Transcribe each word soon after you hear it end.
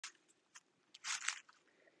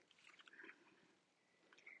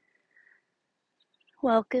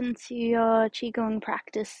Welcome to your Qigong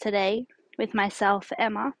practice today with myself,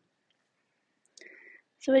 Emma.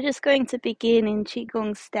 So we're just going to begin in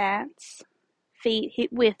Qigong stance, feet hip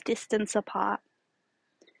width distance apart.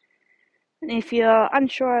 And if you're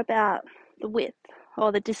unsure about the width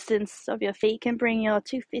or the distance of your feet, you can bring your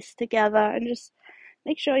two fists together and just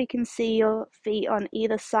make sure you can see your feet on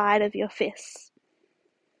either side of your fists.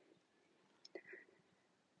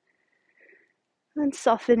 And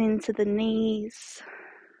soften into the knees,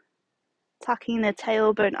 tucking the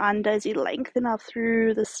tailbone under as you lengthen up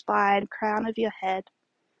through the spine, crown of your head.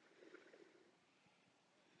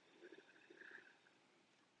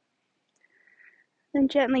 Then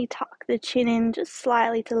gently tuck the chin in just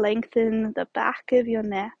slightly to lengthen the back of your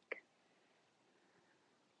neck.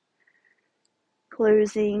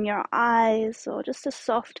 Closing your eyes or just a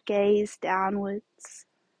soft gaze downwards.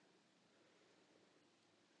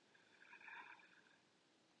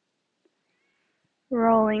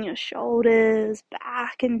 Rolling your shoulders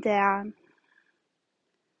back and down.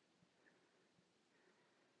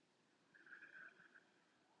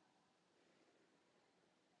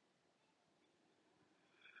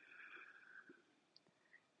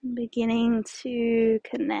 Beginning to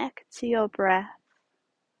connect to your breath.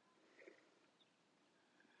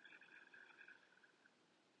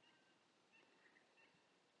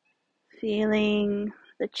 Feeling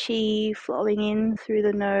the chi flowing in through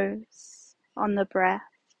the nose on the breath.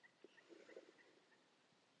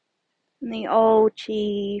 And the old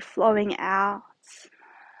chi flowing out,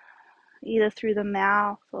 either through the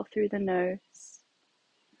mouth or through the nose.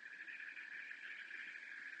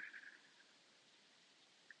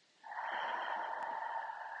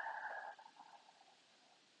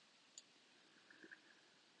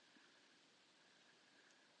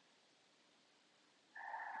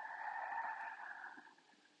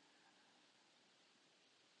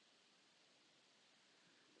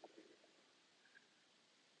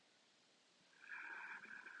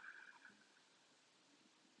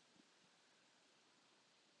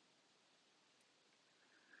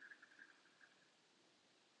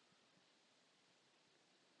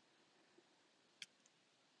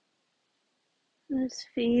 Just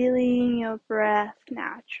feeling your breath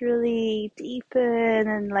naturally deepen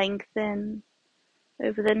and lengthen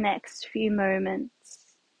over the next few moments.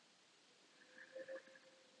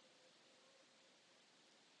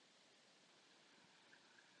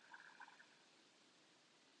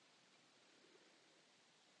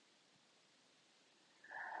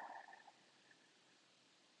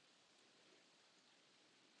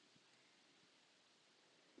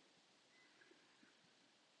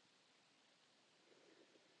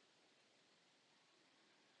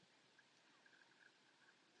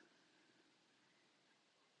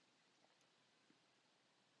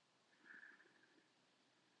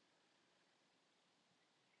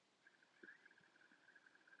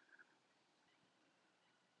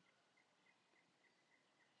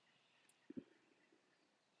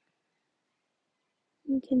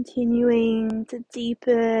 And continuing to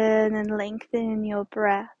deepen and lengthen your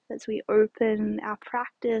breath as we open our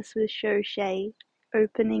practice with Shoshe,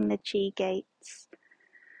 opening the chi gates.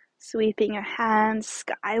 Sweeping your hands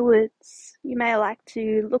skywards. You may like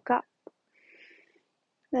to look up,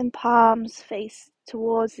 then palms face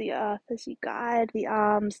towards the earth as you guide the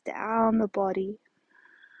arms down the body.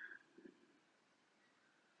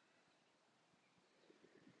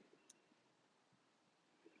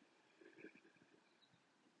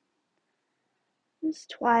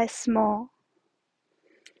 Just twice more.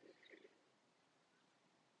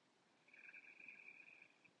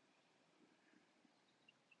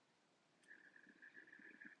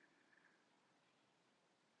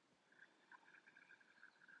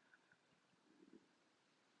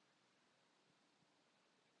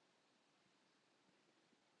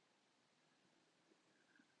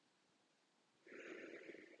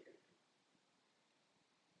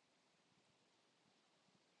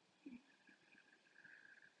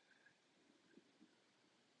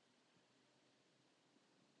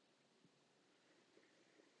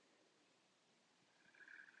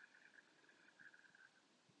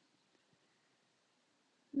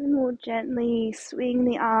 Then we'll gently swing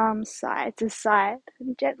the arms side to side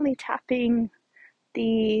and gently tapping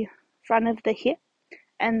the front of the hip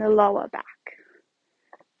and the lower back.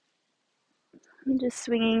 And just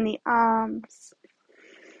swinging the arms,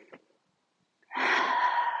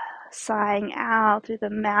 sighing out through the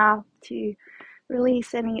mouth to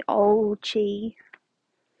release any old chi.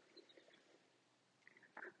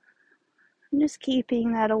 And just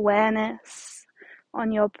keeping that awareness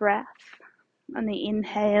on your breath, on the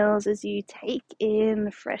inhales as you take in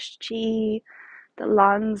fresh chi, the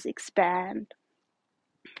lungs expand.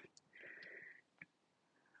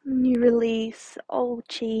 And you release all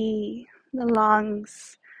chi, the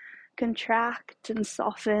lungs contract and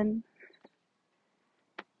soften.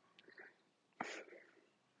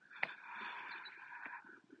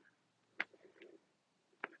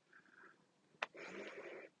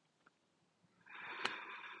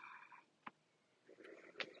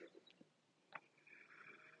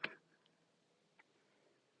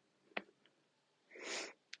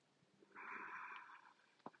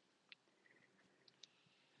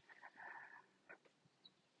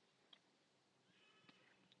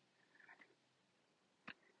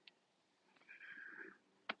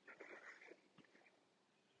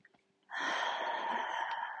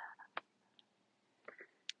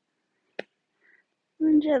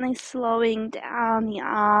 And gently slowing down the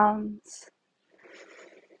arms.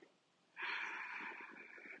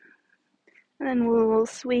 And then we'll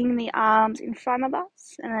swing the arms in front of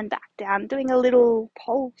us and then back down, doing a little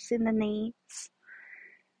pulse in the knees.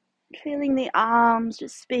 Feeling the arms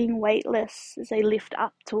just being weightless as they lift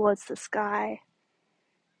up towards the sky.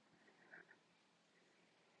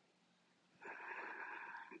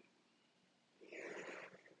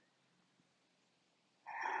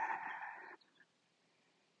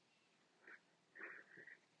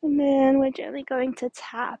 And then we're gently going to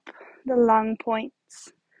tap the lung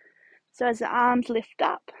points. So as the arms lift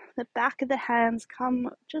up, the back of the hands come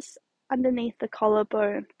just underneath the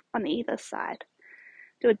collarbone on either side.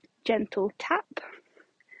 Do a gentle tap,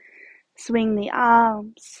 swing the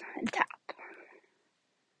arms and tap.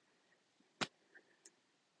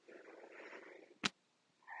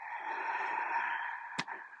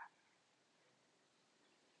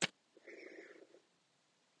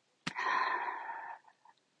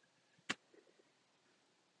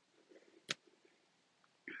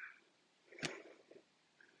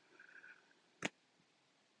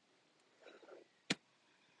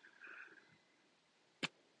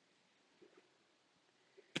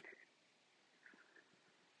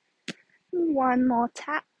 One more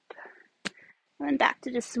tap, and then back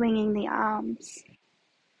to just swinging the arms.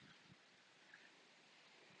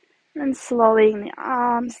 And slowing the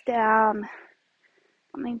arms down,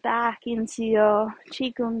 coming back into your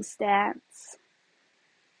Qigong stance.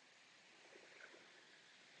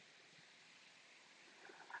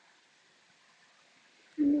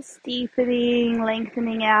 And just deepening,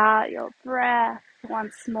 lengthening out your breath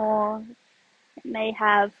once more. It may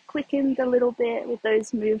have quickened a little bit with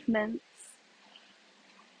those movements.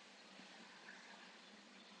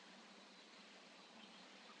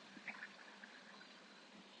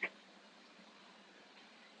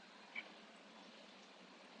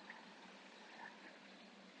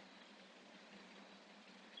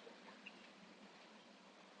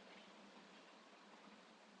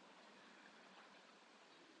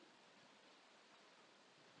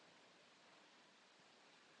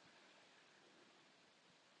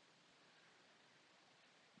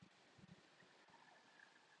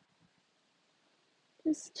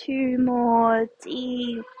 Just two more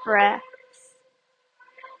deep breaths.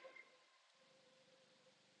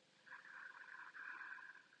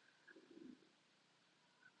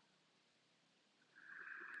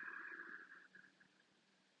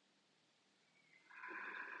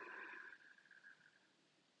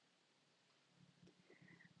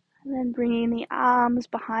 And then bringing the arms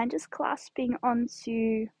behind, just clasping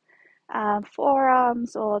onto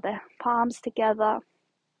forearms or the palms together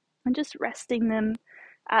and just resting them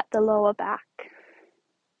at the lower back.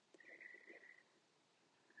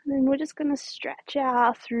 And then we're just going to stretch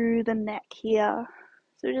out through the neck here.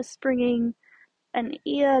 So just bringing an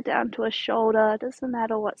ear down to a shoulder, doesn't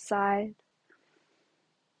matter what side.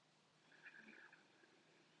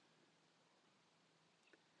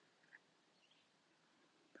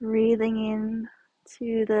 Breathing in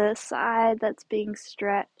to the side that's being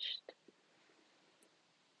stretched.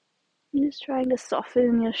 And just trying to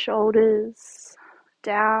soften your shoulders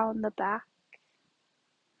down the back.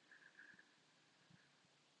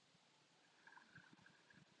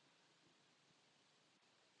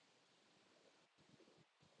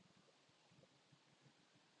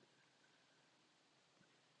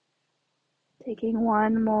 Taking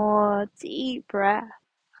one more deep breath.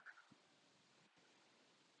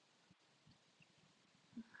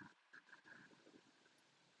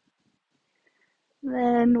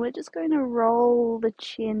 Then we're just going to roll the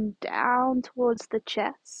chin down towards the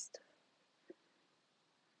chest.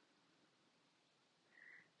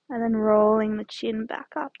 And then rolling the chin back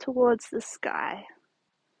up towards the sky.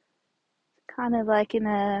 Kind of like in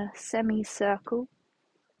a semicircle.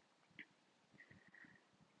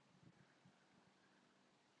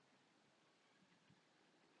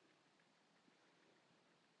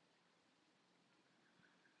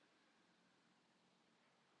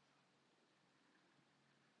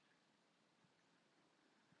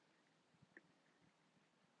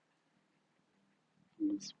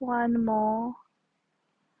 Just one more.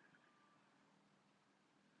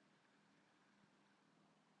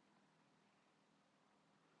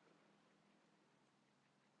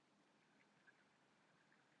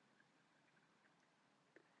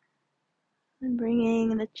 And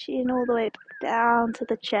bringing the chin all the way back down to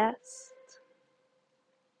the chest.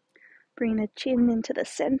 Bring the chin into the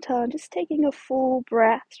center, just taking a full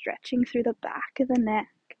breath, stretching through the back of the neck.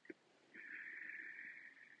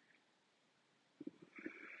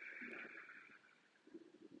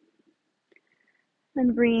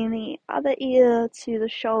 And bringing the other ear to the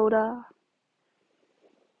shoulder,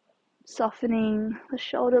 softening the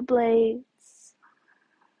shoulder blades,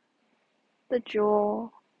 the jaw.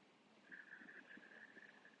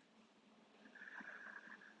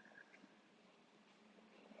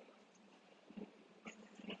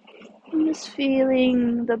 And just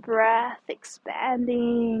feeling the breath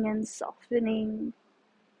expanding and softening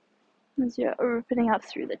as you're opening up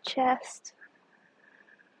through the chest.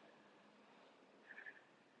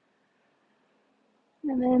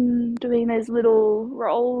 And then doing those little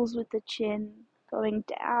rolls with the chin, going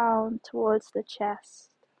down towards the chest.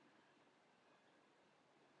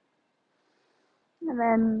 And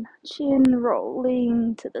then chin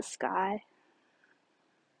rolling to the sky.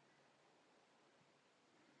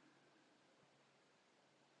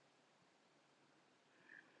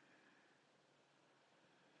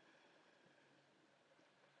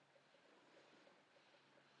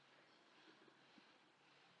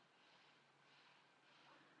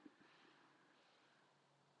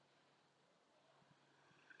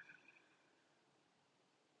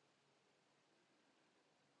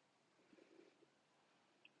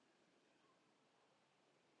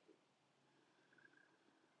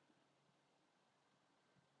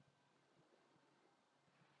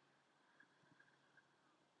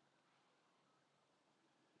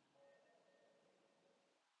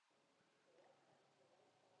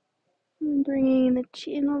 And bringing the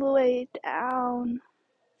chin all the way down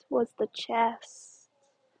towards the chest.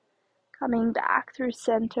 Coming back through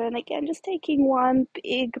center, and again just taking one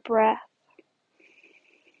big breath.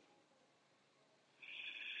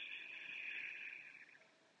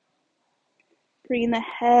 Bringing the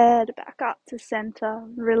head back up to center,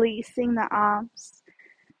 releasing the arms.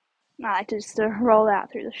 I like to just roll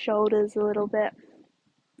out through the shoulders a little bit.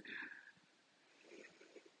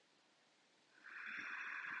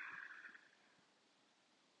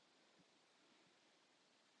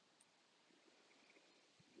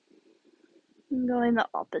 And going the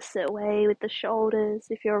opposite way with the shoulders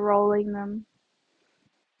if you're rolling them.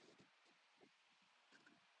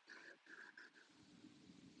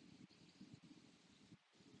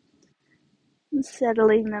 And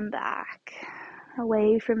settling them back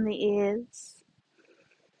away from the ears.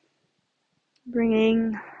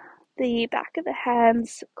 Bringing the back of the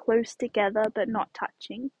hands close together but not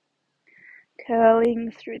touching.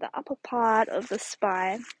 Curling through the upper part of the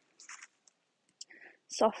spine.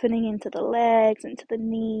 Softening into the legs, into the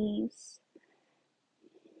knees.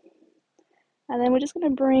 And then we're just going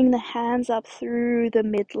to bring the hands up through the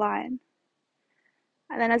midline.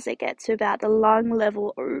 And then as they get to about the lung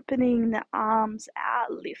level, opening the arms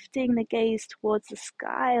out, lifting the gaze towards the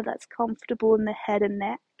sky if that's comfortable in the head and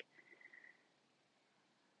neck.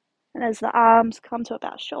 And as the arms come to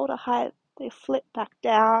about shoulder height, they flip back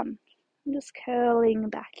down and just curling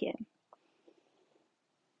back in.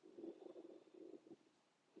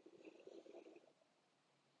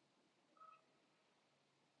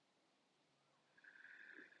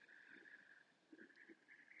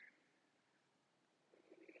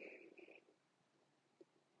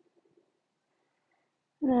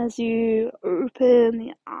 And as you open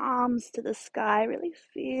the arms to the sky, really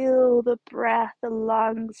feel the breath, the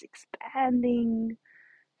lungs expanding,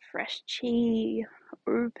 fresh chi,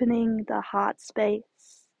 opening the heart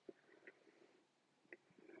space.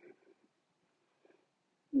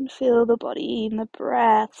 And feel the body and the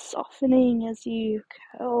breath softening as you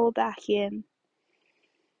curl back in.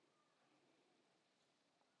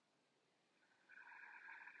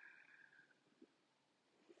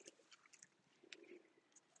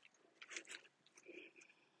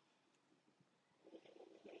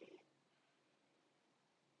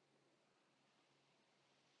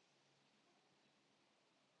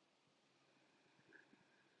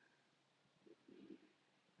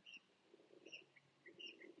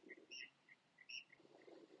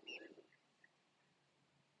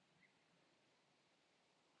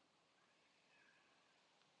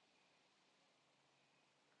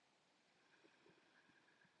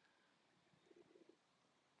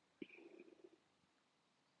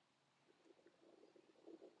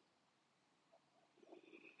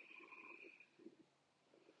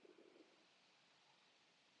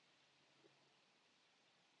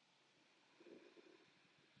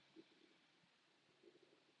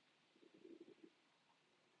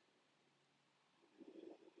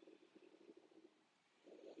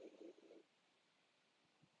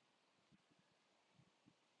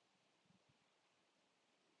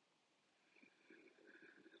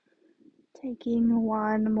 Taking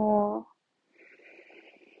one more.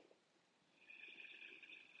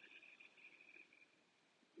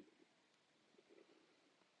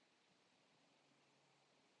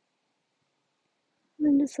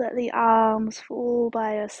 And then just let the arms fall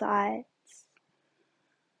by your sides.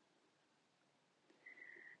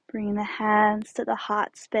 Bring the hands to the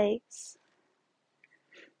heart space.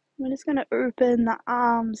 We're just going to open the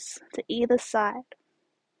arms to either side,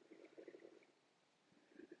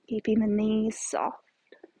 keeping the knees soft.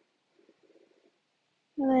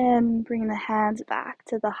 And then bring the hands back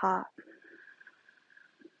to the heart.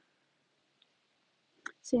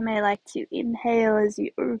 So you may like to inhale as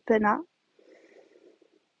you open up.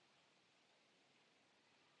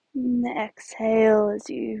 And exhale as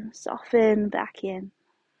you soften back in.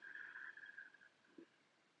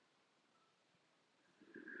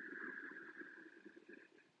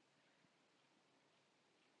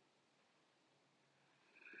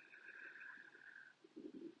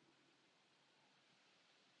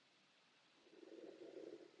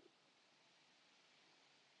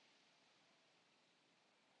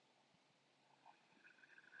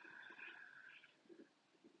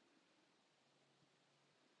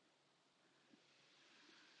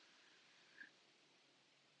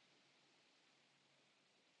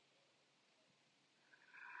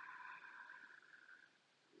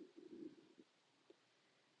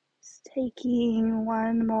 Just taking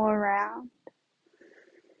one more round.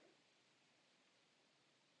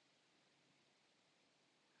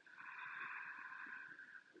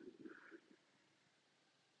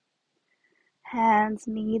 Hands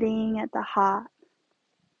meeting at the heart.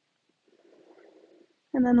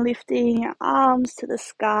 And then lifting your arms to the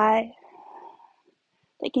sky.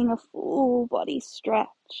 Taking a full body stretch.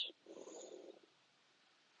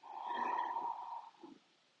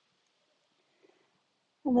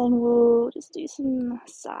 And then we'll just do some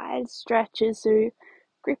side stretches. So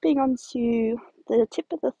gripping onto the tip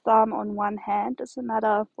of the thumb on one hand, doesn't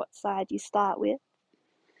matter what side you start with.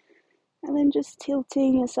 And then just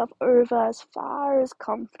tilting yourself over as far as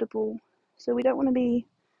comfortable. So we don't want to be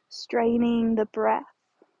straining the breath.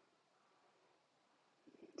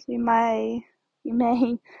 So you may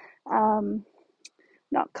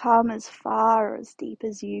not come as far or as deep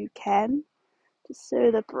as you can, just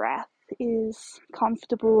so the breath is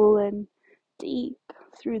comfortable and deep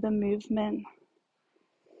through the movement.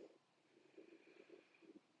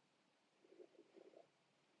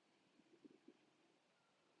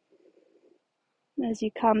 As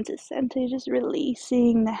you come to center, just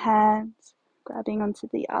releasing the hands, grabbing onto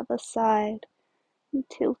the other side, and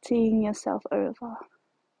tilting yourself over.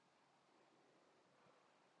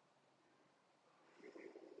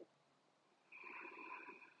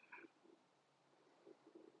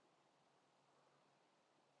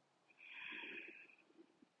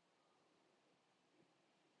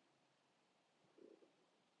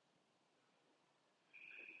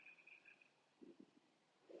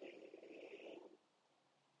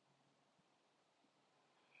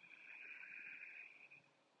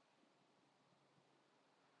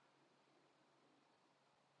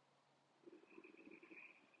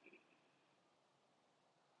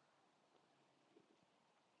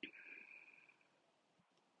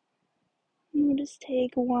 And we'll just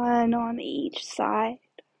take one on each side.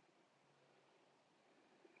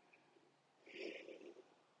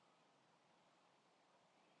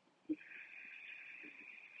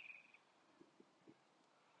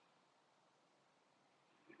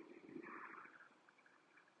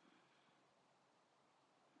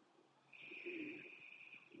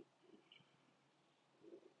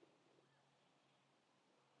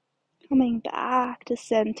 Coming back to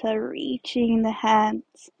center, reaching the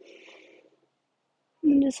hands.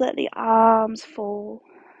 And just let the arms fall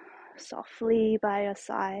softly by your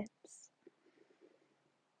sides.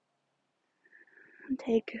 And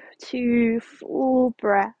take 2 full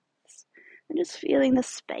breaths. And just feeling the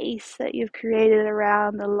space that you've created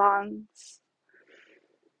around the lungs.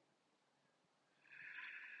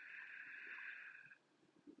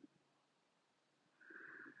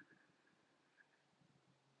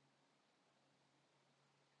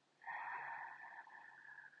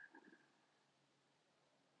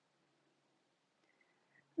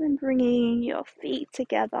 And bringing your feet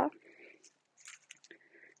together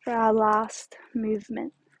for our last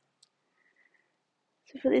movement.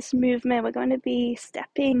 So for this movement, we're going to be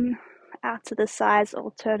stepping out to the sides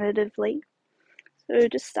alternatively. So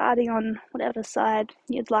just starting on whatever side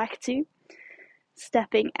you'd like to.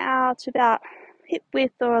 Stepping out about hip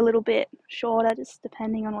width or a little bit shorter, just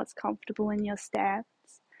depending on what's comfortable in your stance.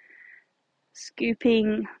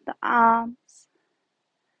 Scooping the arms.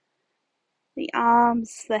 The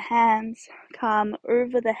arms, the hands come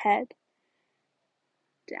over the head,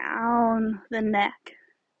 down the neck,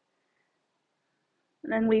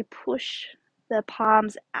 and then we push the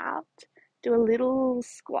palms out, do a little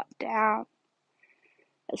squat down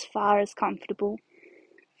as far as comfortable.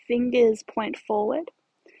 Fingers point forward,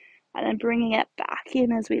 and then bringing it back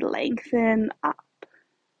in as we lengthen up,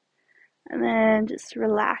 and then just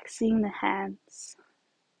relaxing the hands,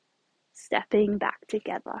 stepping back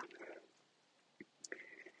together.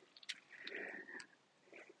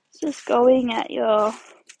 Just going at your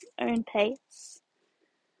own pace,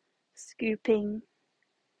 scooping,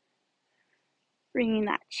 bringing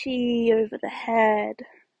that chi over the head,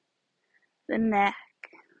 the neck,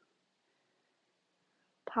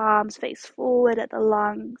 palms face forward at the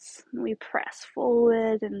lungs, and we press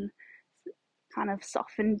forward and kind of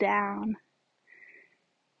soften down.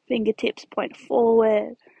 Fingertips point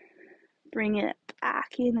forward, bring it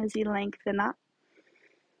back in as you lengthen up,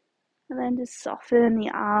 and then just soften the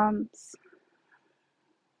arms,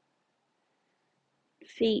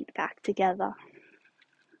 feet back together.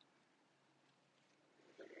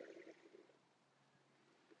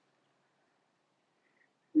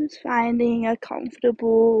 Just finding a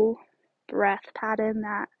comfortable breath pattern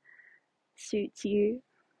that suits you.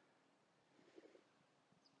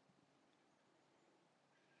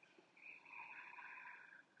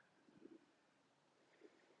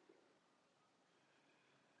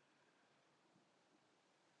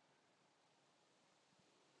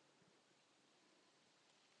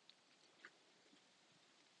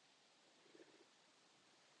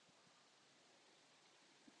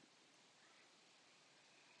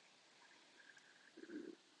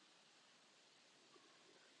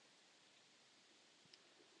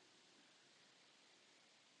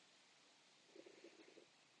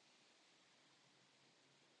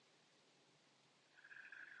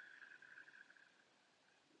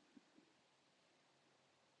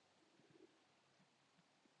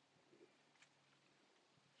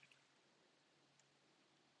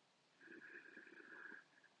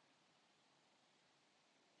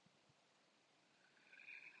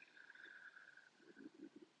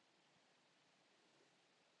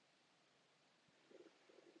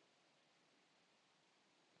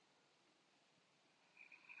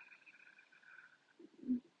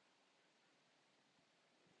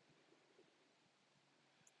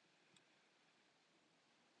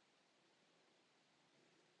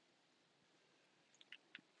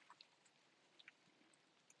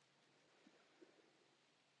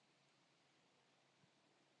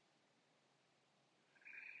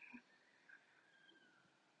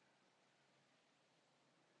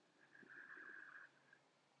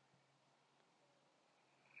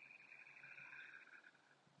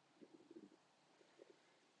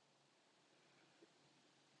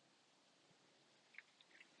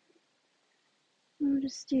 We'll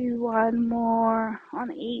just do one more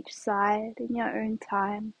on each side in your own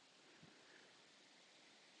time.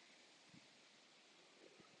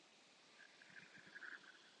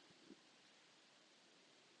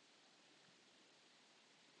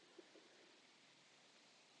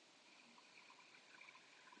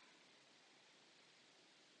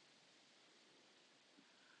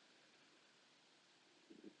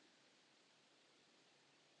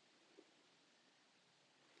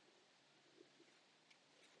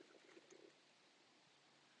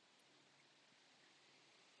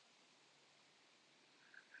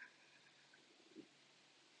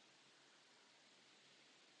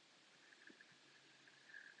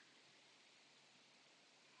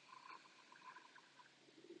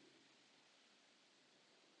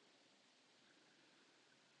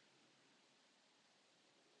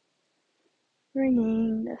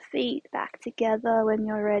 Bringing the feet back together when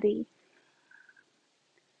you're ready.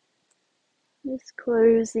 Just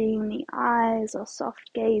closing the eyes or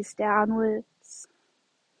soft gaze downwards.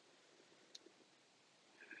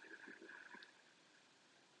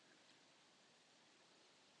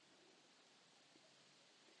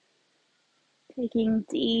 Taking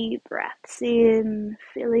deep breaths in,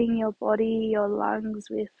 filling your body, your lungs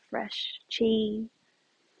with fresh chi,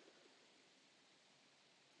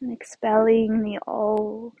 and expelling the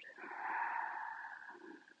old.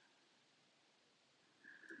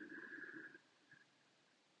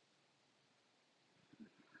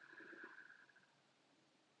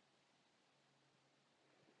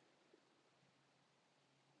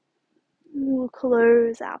 We will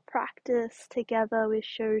close our practice together with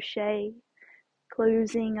Shoshe,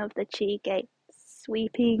 closing of the Chi gates,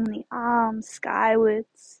 sweeping the arms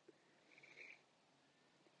skywards.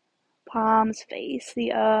 Palms face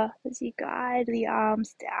the earth as you guide the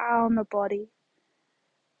arms down the body.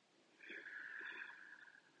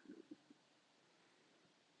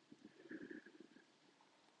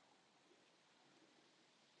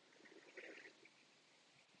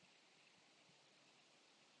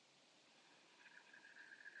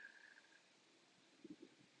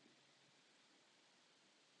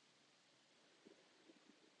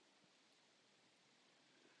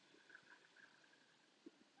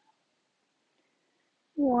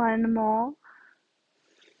 One more.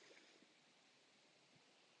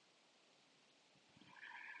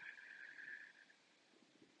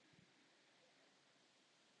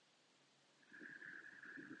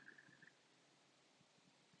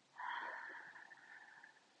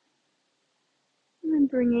 And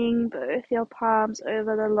bringing both your palms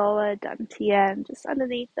over the lower dantian, just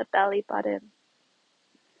underneath the belly button.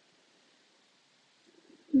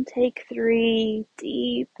 And take 3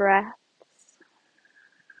 deep breaths.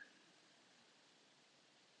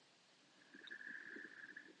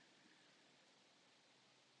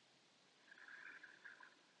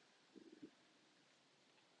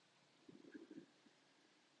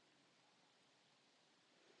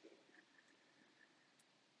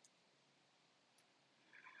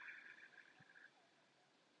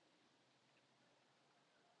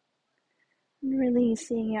 And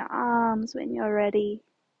releasing your arms when you're ready.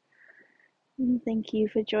 And thank you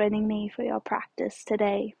for joining me for your practice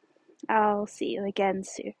today. I'll see you again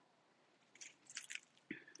soon.